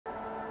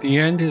The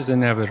end is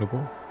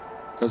inevitable.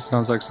 That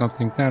sounds like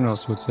something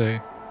Thanos would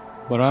say.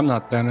 But I'm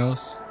not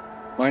Thanos.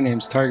 My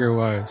name's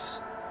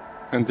TigerWise.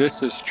 And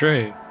this is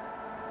Stray.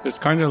 It's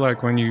kind of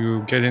like when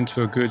you get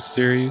into a good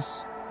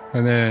series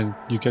and then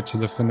you get to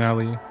the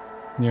finale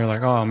and you're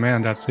like, oh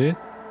man, that's it?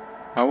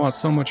 I want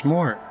so much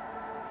more.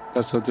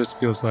 That's what this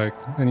feels like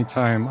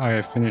anytime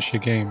I finish a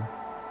game.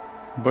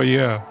 But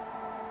yeah,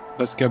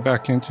 let's get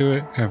back into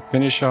it and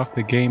finish off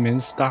the game in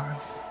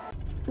style.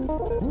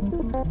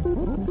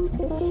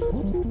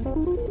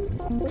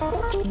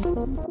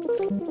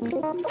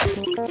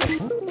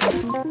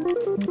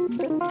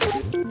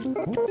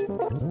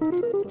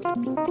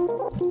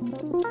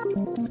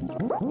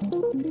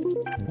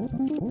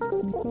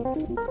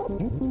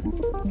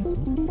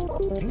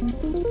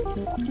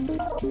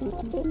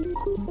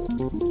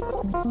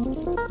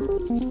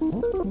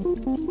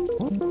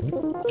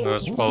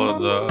 Let's follow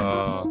the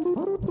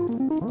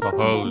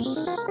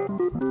hose,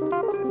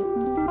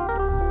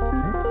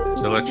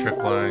 the electric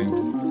line.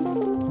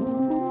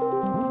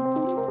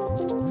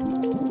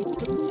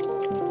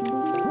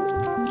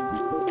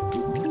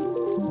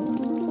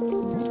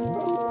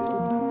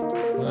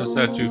 What does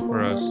that do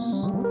for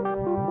us?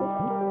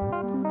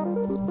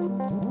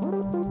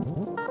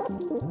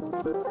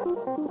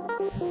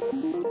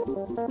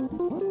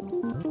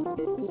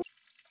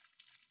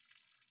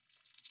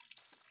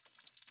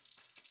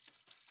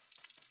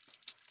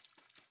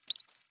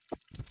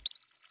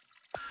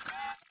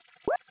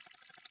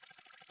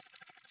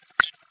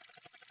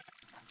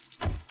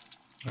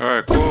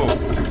 Alright, cool.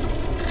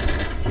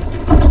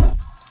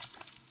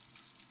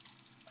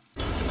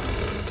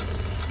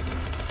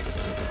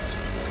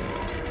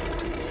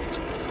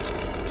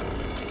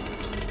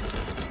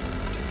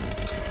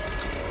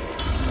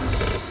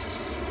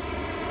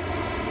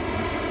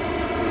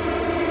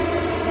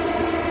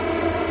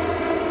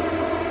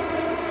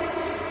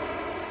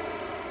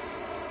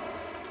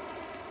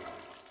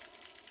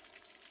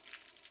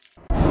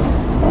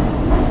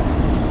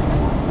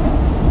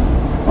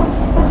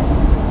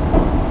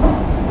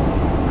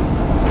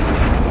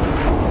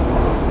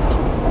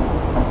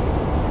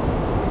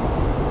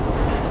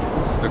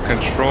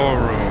 Control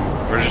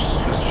room, or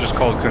it's just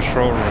called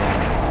control room.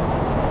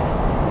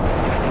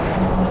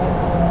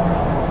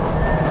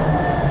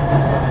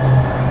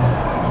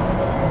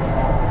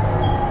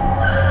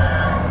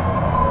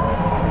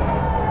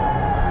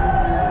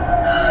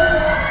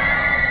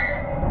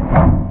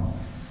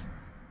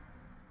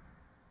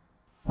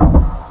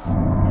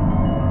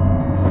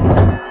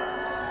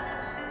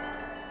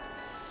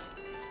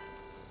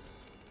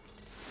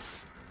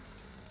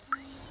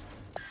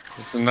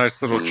 It's a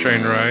nice little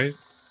train ride.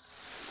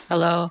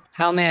 Hello,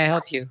 how may I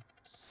help you?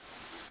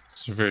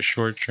 It's a very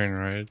short train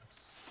ride.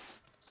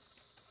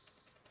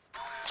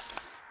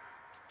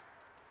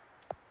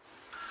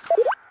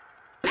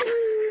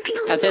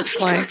 At this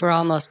point, we're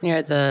almost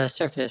near the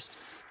surface.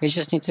 We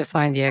just need to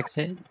find the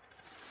exit.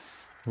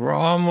 We're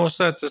almost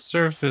at the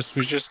surface.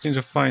 We just need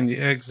to find the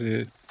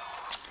exit.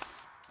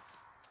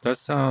 That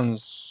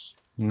sounds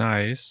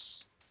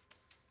nice.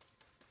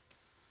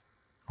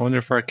 I wonder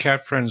if our cat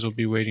friends will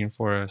be waiting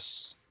for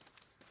us.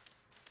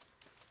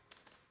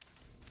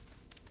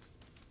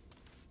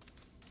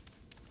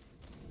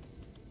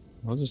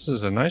 Well, this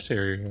is a nice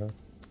area.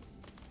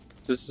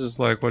 This is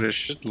like what it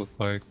should look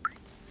like.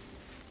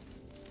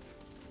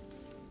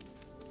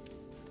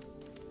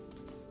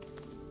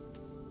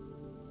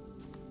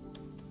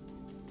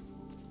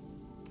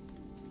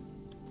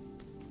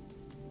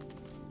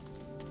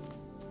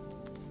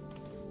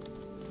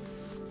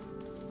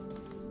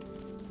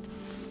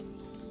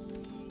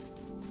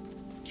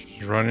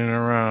 Just running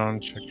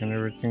around, checking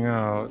everything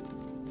out.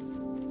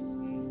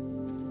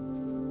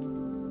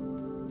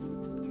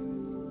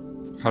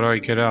 How do I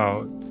get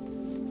out?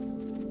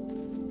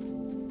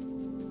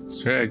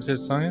 Is there an exit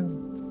sign?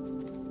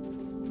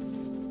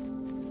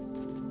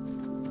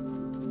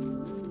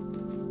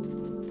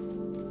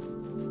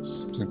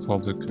 Something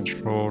called the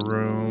control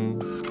room.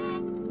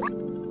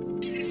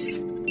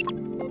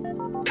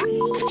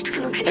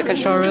 The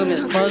control room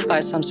is closed by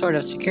some sort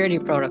of security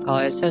protocol.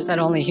 It says that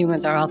only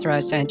humans are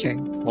authorized to enter.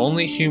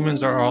 Only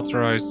humans are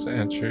authorized to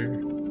enter.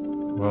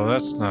 Well,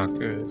 that's not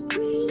good.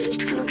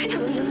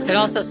 It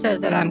also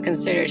says that I'm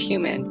considered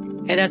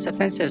human. Hey, that's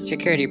offensive,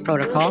 security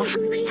protocol.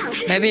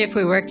 Maybe if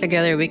we work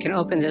together, we can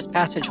open this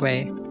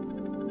passageway.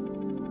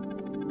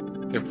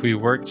 If we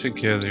work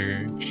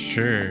together,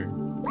 sure.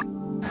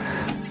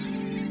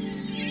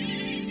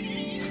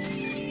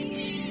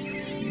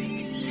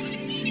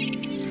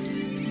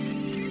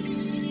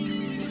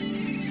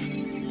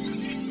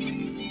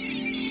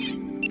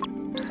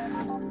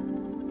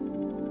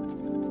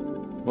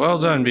 Well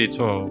done,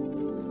 B12.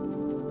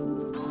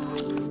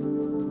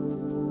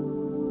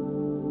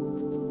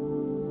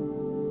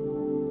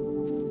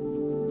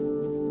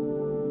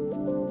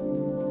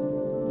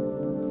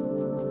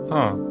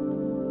 Huh.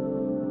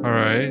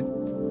 Alright.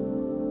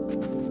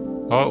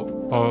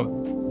 Oh,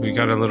 we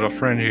got a little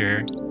friend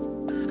here.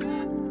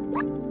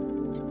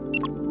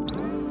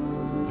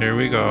 Here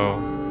we go.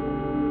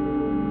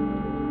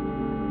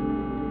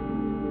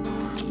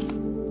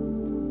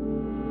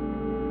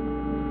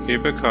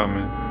 Keep it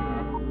coming.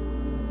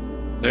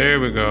 There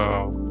we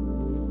go.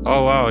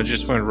 Oh wow, it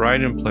just went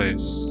right in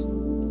place.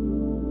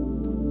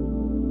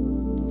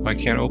 I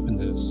can't open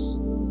this.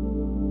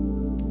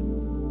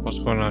 What's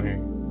going on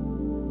here?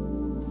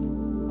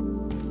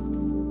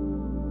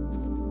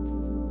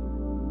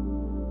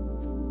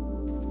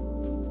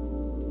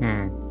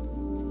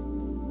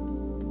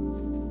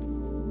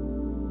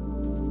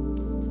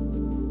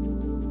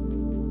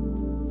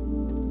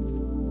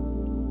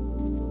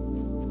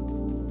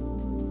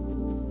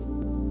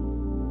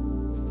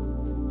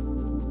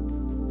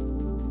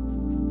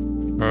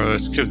 Alright,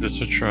 let's give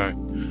this a try.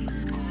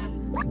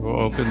 We'll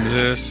open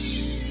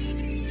this.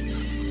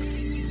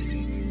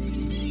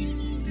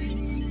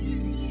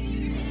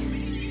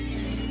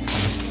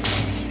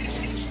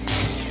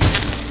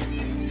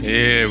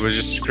 Yeah, we'll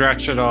just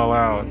scratch it all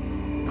out.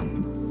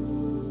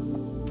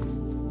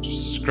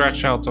 Just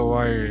scratch out the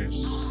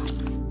wires.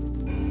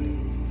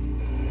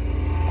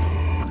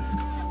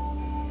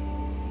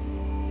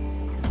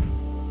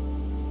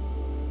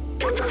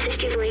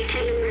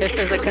 This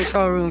is the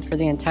control room for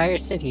the entire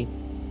city.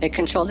 They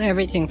controlled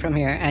everything from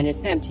here, and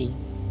it's empty.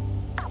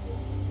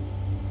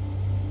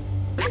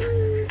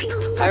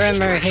 I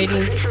remember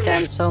hating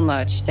them so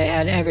much. They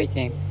had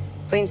everything.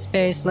 Clean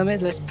space,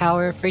 limitless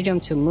power, freedom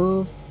to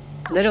move.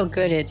 Little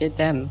good it did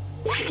them.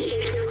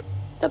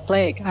 The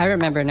plague, I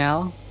remember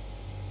now.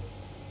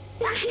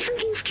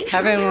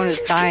 Everyone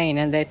was dying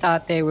and they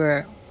thought they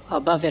were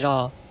above it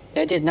all.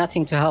 They did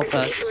nothing to help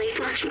us.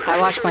 I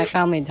watched my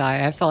family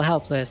die. I felt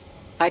helpless.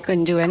 I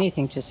couldn't do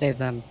anything to save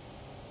them.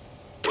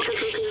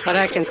 But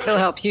I can still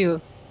help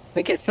you.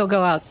 We can still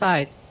go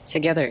outside,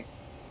 together.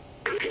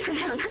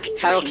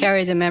 I will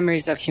carry the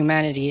memories of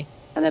humanity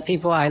and the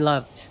people I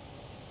loved.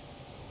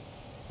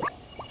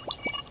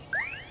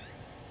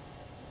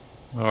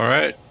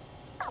 Alright.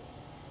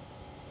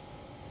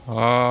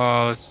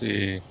 Let's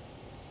see.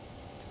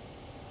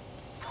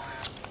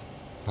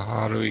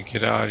 How do we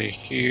get out of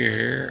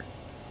here?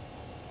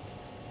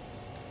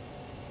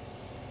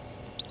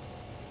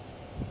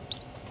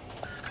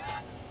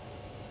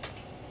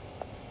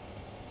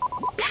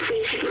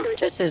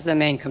 This is the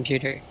main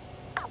computer.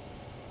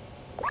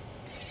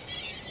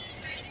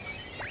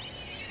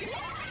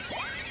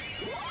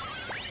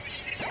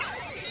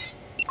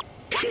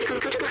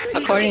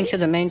 According to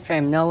the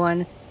mainframe, no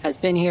one has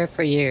been here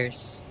for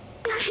years.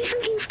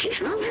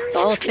 The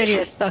whole city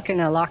is stuck in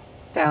a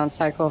lockdown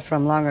cycle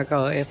from long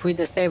ago. If we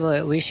disable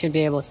it, we should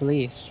be able to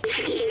leave.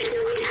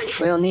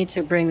 We'll need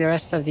to bring the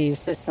rest of these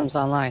systems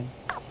online.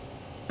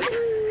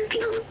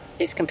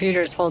 These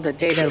computers hold the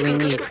data we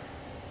need.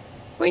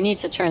 We need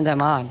to turn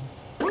them on.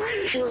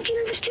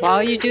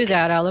 While you do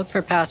that, I'll look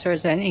for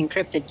passwords and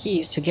encrypted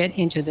keys to get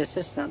into the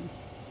system.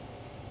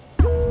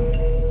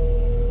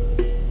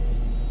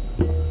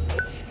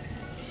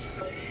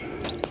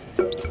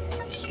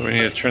 So we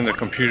need to turn the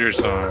computers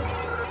on.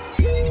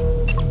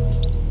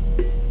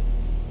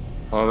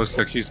 Oh, it looks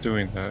like he's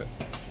doing that.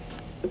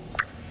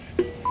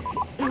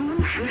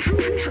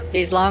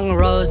 These long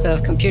rows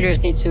of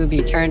computers need to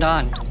be turned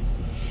on.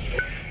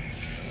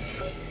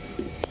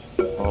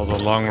 All the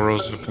long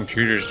rows of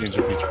computers need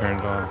to be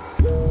turned on.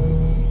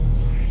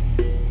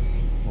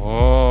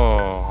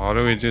 Oh, how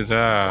do we do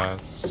that?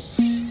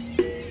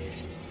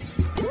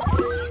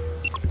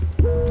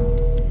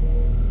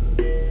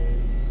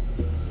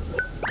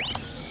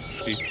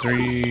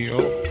 C3,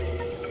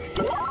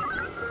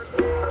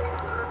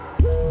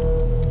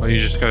 oh, you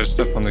just gotta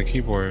step on the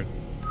keyboard.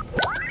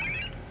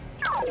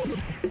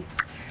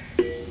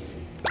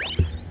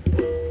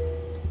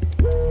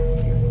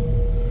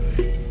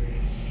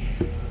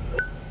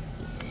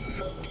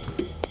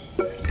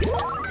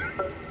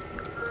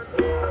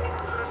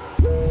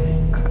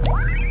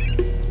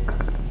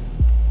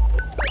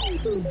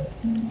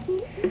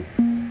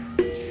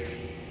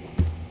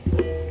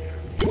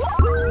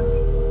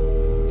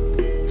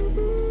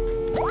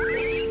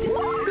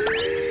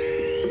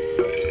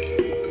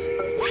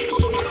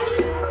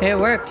 It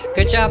worked.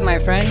 Good job, my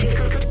friend.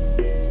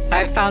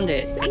 I found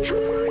it.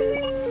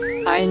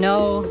 I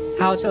know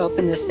how to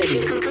open the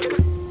city.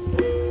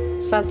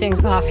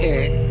 Something's off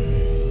here.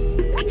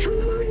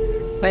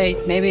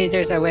 Wait, maybe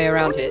there's a way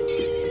around it.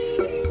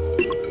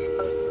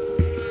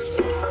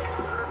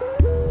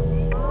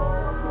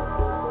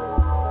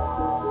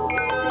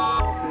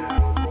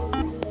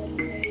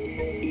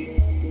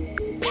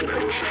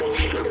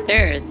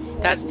 There,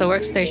 that's the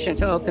workstation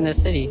to open the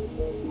city.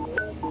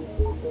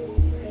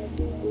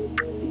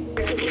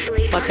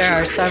 But there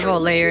are several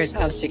layers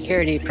of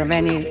security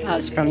preventing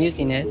us from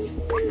using it.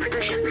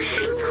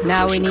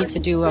 Now we need to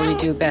do what we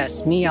do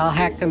best. Me, I'll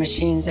hack the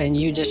machines and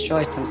you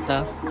destroy some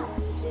stuff.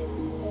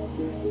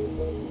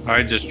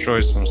 I destroy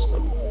some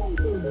stuff.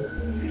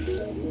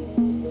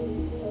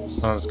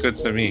 Sounds good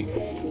to me.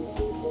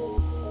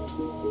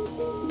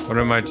 What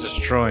am I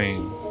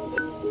destroying?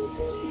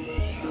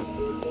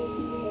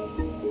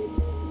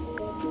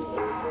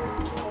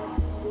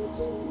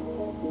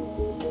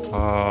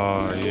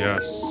 Ah,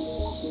 yes.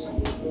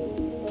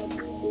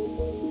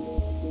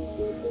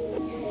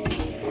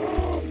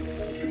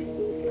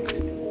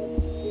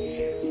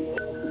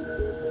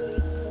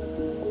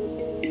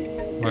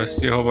 I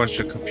see a whole bunch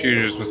of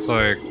computers with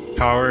like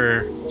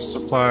power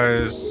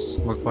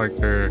supplies. Look like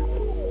they're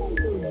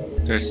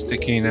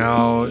sticking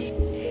out.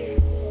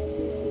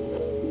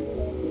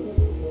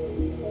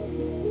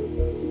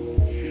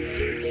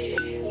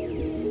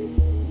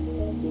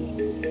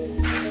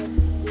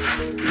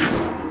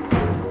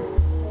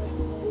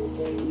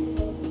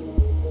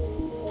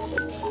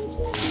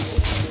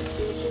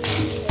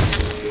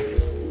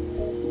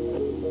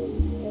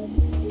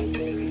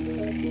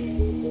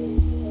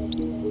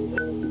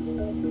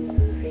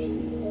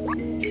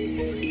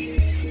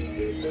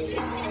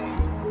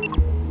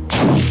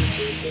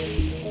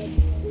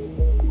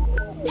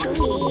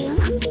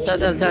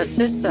 The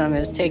system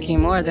is taking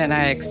more than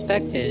I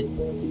expected.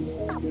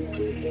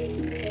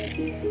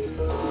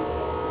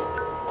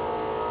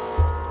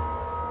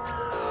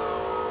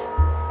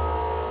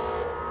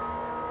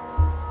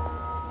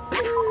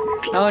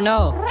 Oh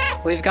no,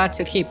 we've got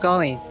to keep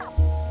going.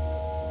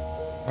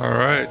 All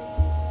right.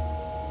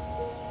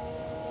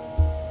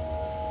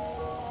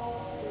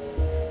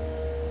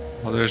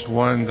 Well, there's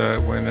one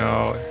that went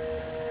out.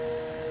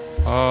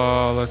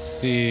 Oh, let's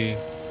see.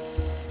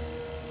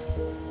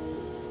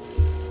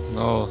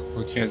 No,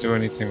 we can't do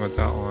anything with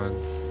that one.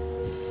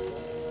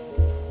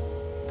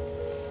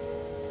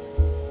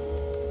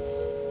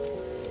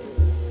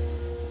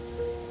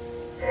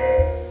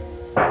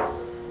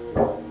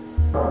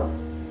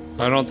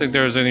 I don't think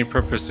there was any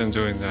purpose in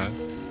doing that.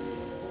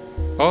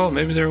 Oh,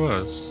 maybe there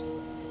was.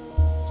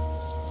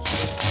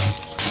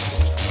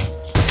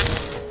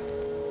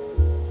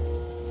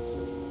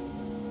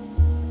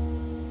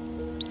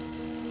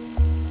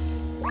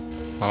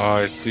 Oh,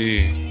 I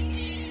see.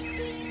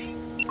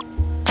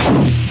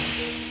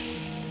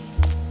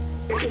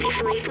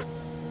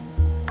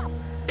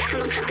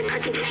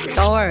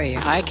 Don't worry,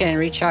 I can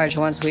recharge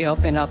once we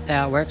open up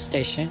that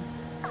workstation.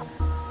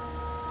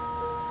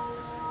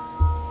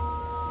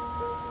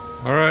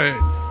 Alright.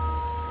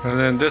 And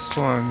then this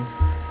one.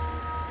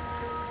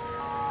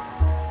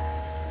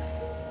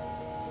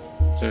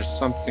 There's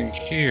something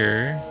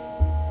here.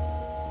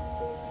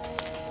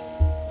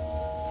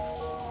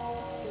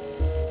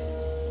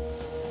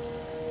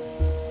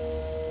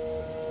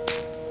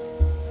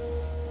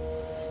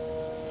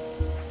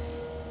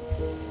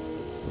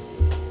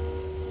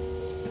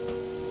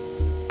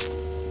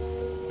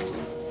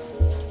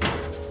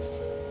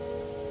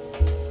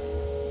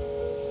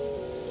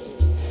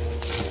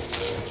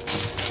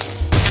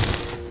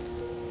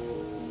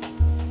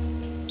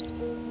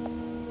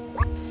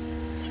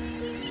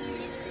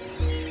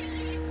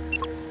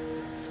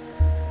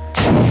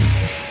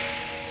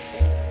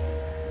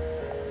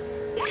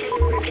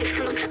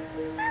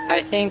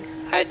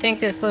 I think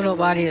this little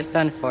body is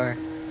done for.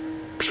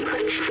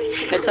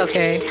 It's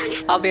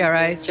okay. I'll be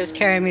alright. Just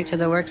carry me to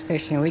the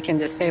workstation. We can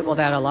disable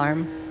that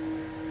alarm.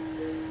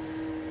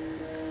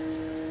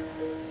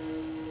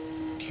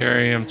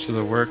 Carry him to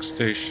the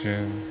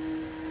workstation.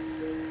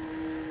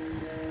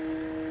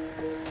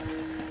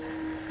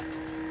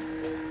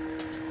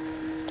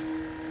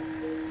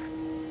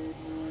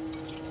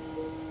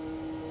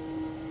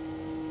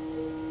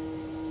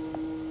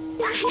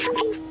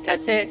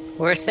 That's it.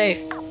 We're safe.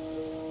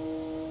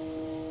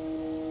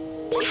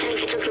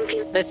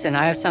 Listen,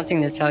 I have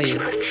something to tell you.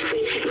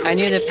 I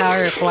knew the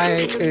power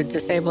required to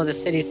disable the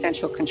city's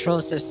central control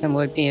system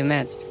would be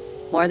immense,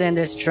 more than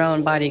this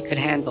drone body could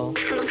handle.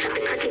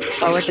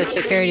 But with the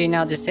security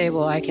now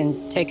disabled, I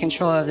can take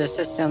control of the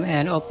system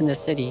and open the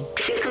city.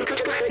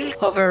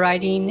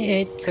 Overriding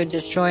it could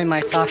destroy my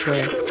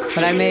software,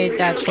 but I made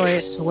that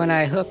choice when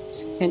I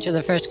hooked into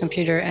the first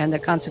computer and the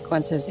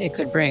consequences it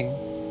could bring.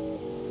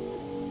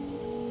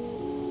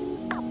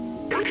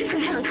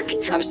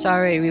 I'm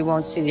sorry we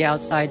won't see the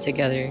outside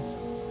together.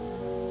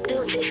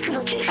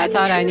 I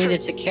thought I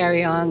needed to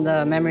carry on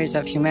the memories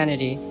of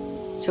humanity,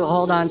 to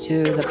hold on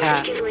to the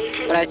past,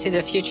 but I see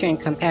the future in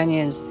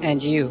companions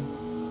and you.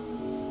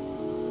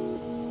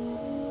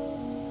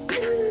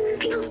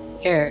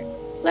 Here,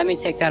 let me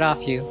take that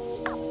off you.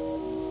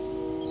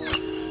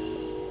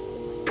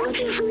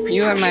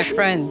 You are my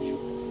friend,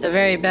 the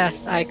very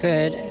best I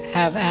could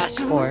have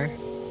asked for.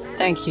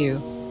 Thank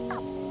you.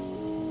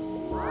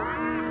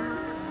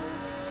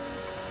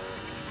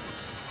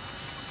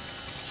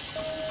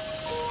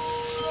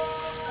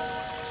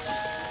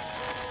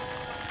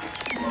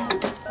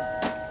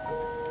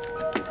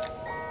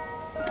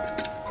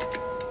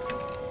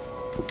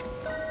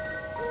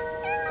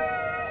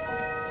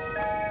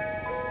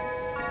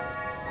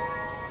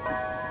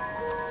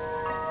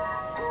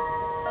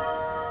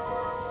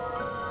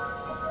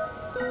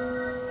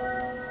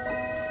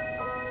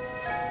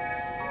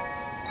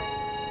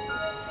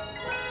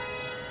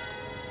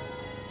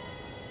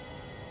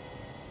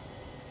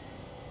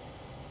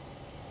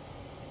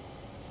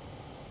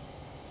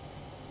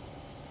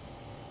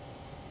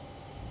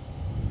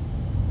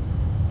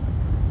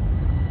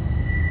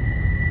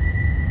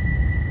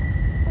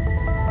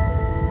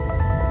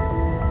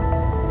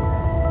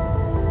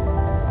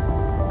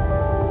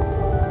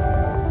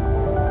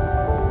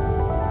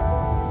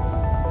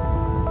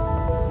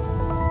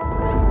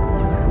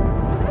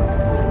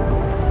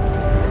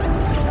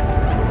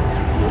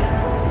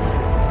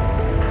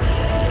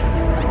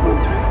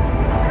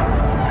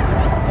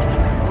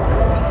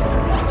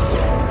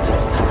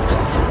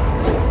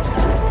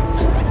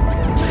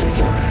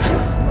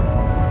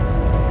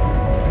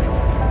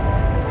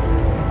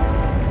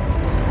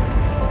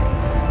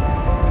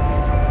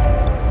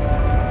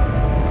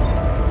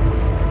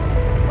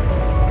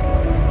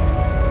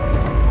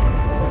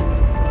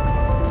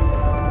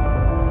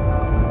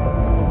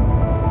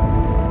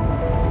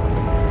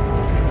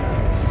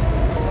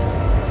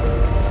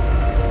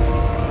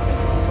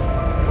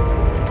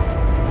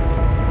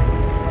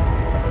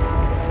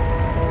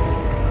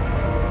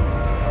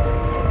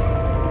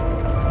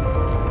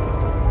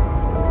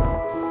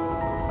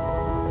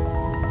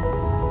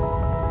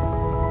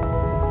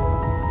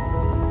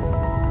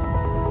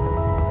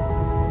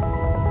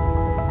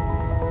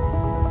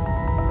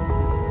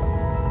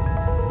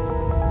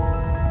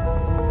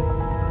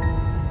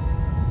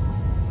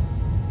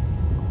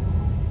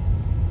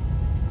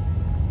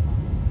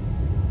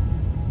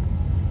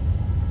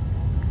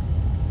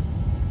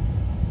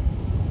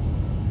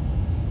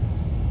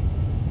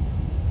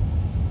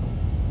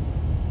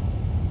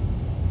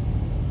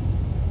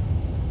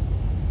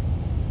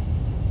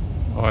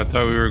 Oh, I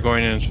thought we were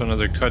going into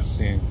another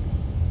cutscene.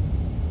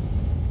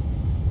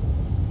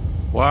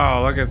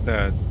 Wow, look at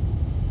that.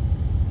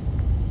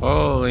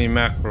 Holy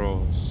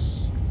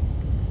mackerels.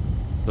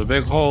 The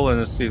big hole in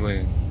the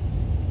ceiling.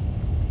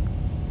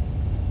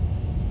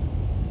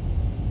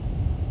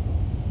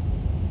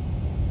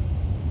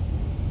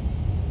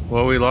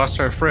 Well, we lost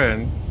our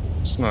friend.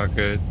 It's not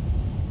good.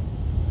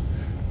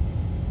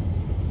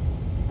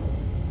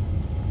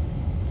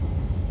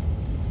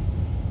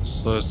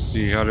 So let's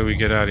see, how do we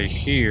get out of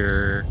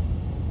here?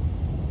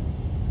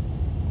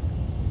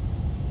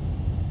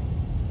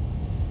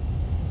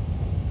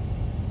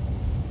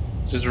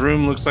 This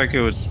room looks like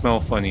it would smell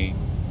funny.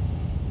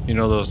 You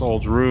know, those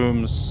old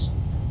rooms.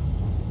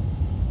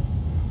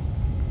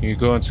 You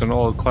go into an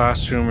old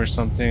classroom or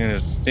something and it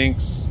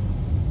stinks.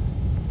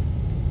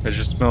 It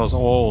just smells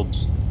old.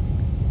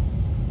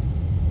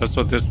 That's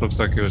what this looks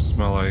like it would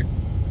smell like.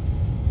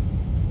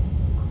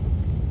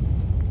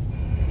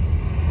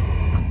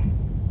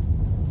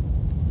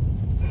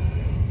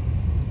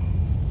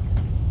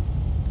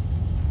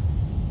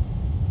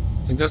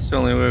 I think that's the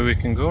only way we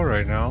can go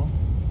right now.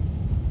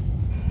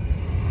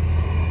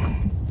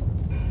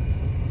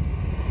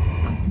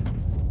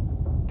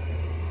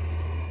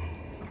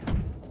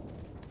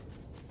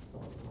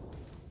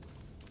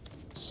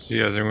 So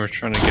yeah, then we're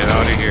trying to get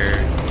out of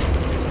here.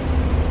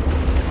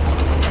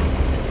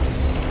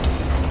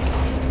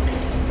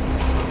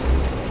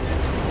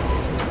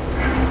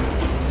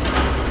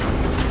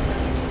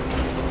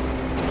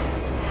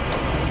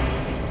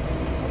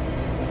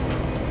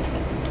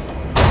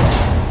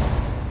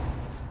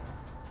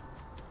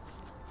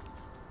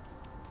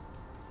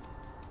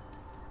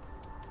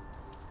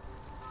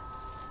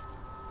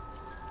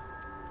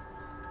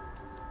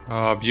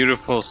 Ah,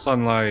 beautiful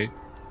sunlight.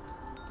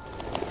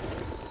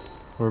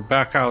 We're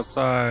back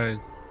outside.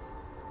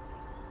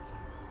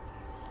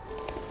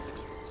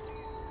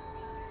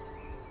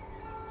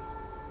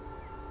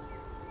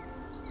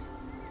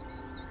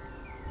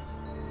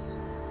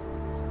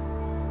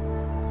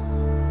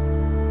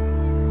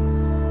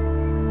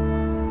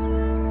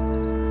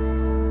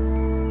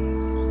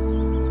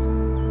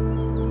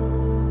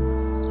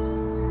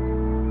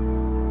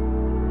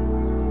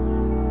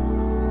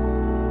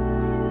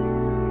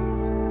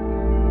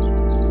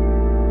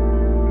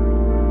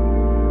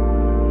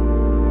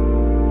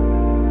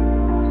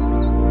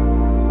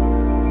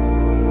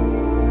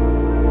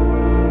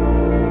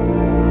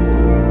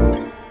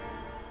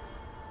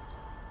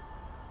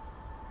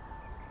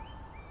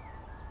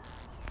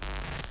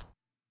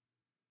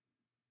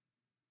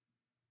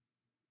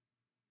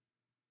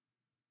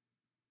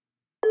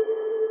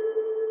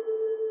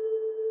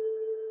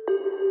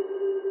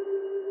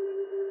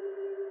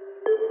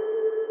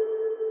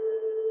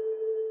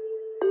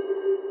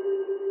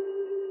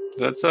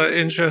 That's an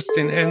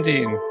interesting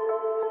ending.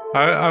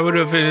 I would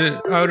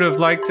have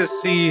liked to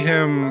see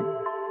him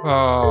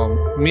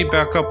meet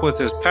back up with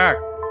his pack,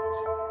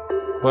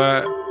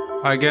 but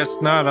I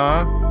guess not,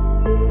 huh?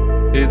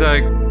 He's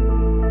like,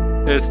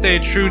 it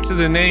stayed true to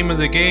the name of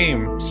the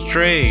game,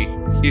 Stray.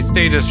 He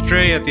stayed a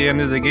stray at the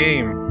end of the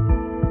game.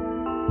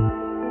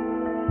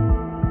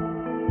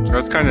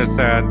 That's kind of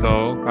sad,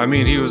 though. I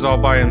mean, he was all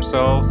by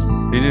himself.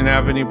 He didn't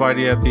have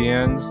anybody at the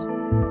end.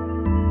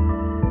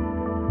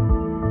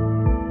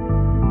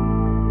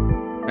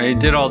 And he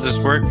did all this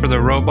work for the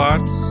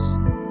robots.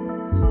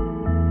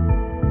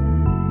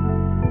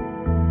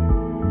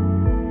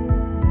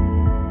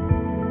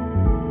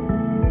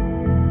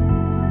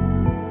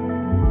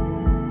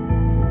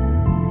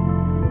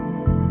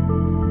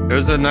 It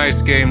was a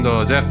nice game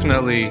though,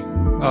 definitely. It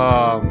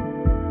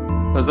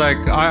was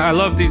like, I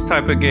love these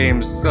type of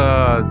games.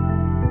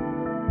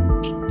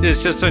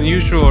 It's just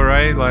unusual,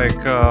 right?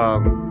 Like,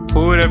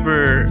 who would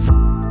ever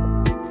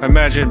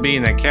imagine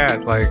being a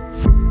cat? Like,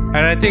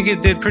 and I think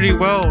it did pretty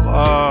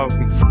well,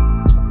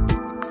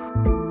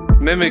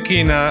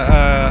 mimicking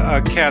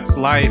a cat's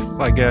life,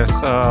 I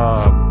guess.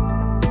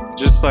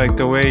 Just like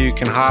the way you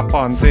can hop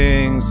on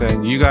things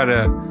and you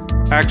gotta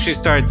actually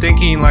start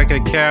thinking like a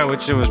cat,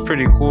 which was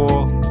pretty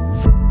cool.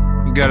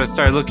 You gotta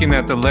start looking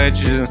at the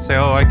ledges and say,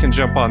 oh, I can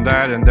jump on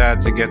that and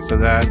that to get to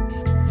that.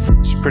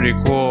 It's pretty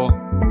cool.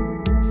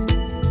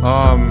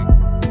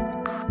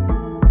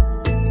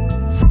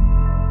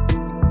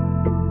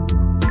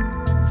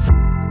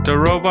 The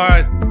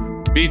robot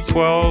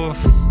B12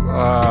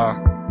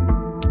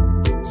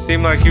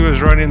 seemed like he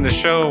was running the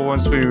show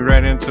once we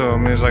ran into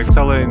him. He was like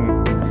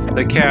telling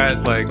the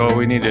cat, like, oh,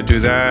 we need to do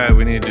that,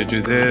 we need to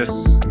do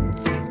this.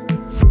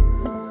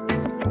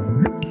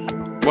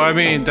 Well, I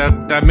mean,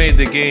 that made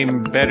the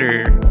game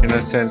better in a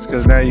sense,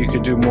 because now you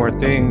could do more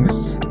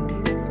things.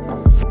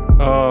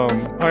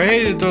 I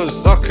hated those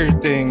sucker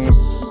things.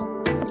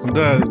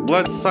 The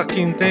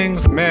blood-sucking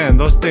things, man,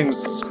 those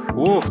things,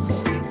 woof.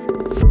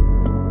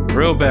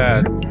 Real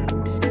bad.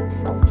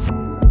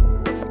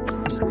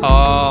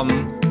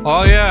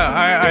 Oh yeah,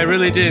 I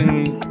really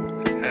didn't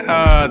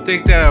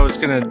think that I was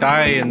gonna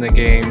die in the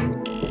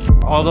game.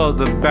 Although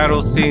the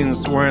battle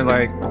scenes weren't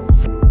like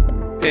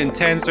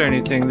intense or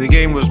anything, the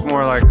game was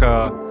more like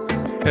a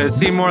It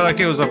seemed more like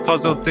it was a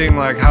puzzle thing,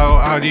 like how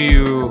are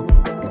you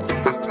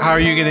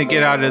gonna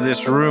get out of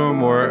this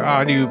room, or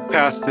how do you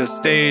pass this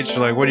stage?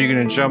 Like, what are you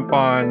gonna jump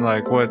on?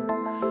 Like, what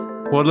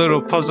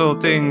little puzzle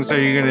things are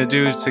you gonna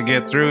do to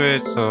get through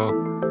it? So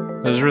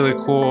it was really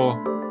cool.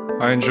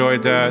 I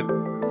enjoyed that.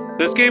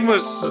 This game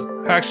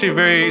was actually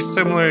very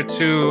similar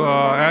to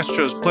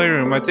Astro's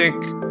Playroom. I think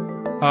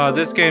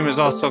this game is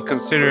also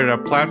considered a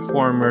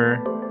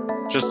platformer,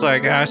 just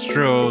like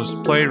Astro's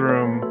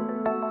Playroom.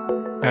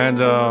 And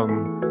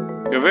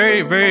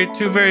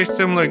two very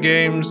similar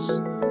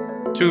games,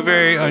 two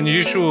very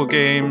unusual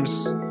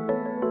games,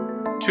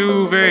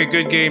 two very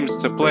good games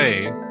to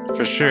play,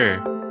 for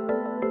sure.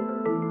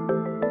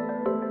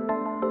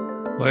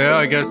 Well, yeah,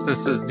 I guess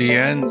this is the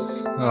end.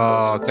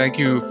 Thank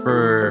you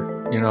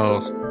for, you know,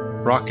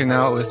 rocking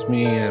out with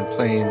me and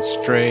playing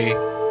Stray.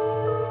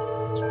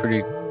 It's a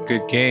pretty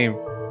good game,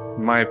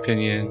 in my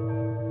opinion.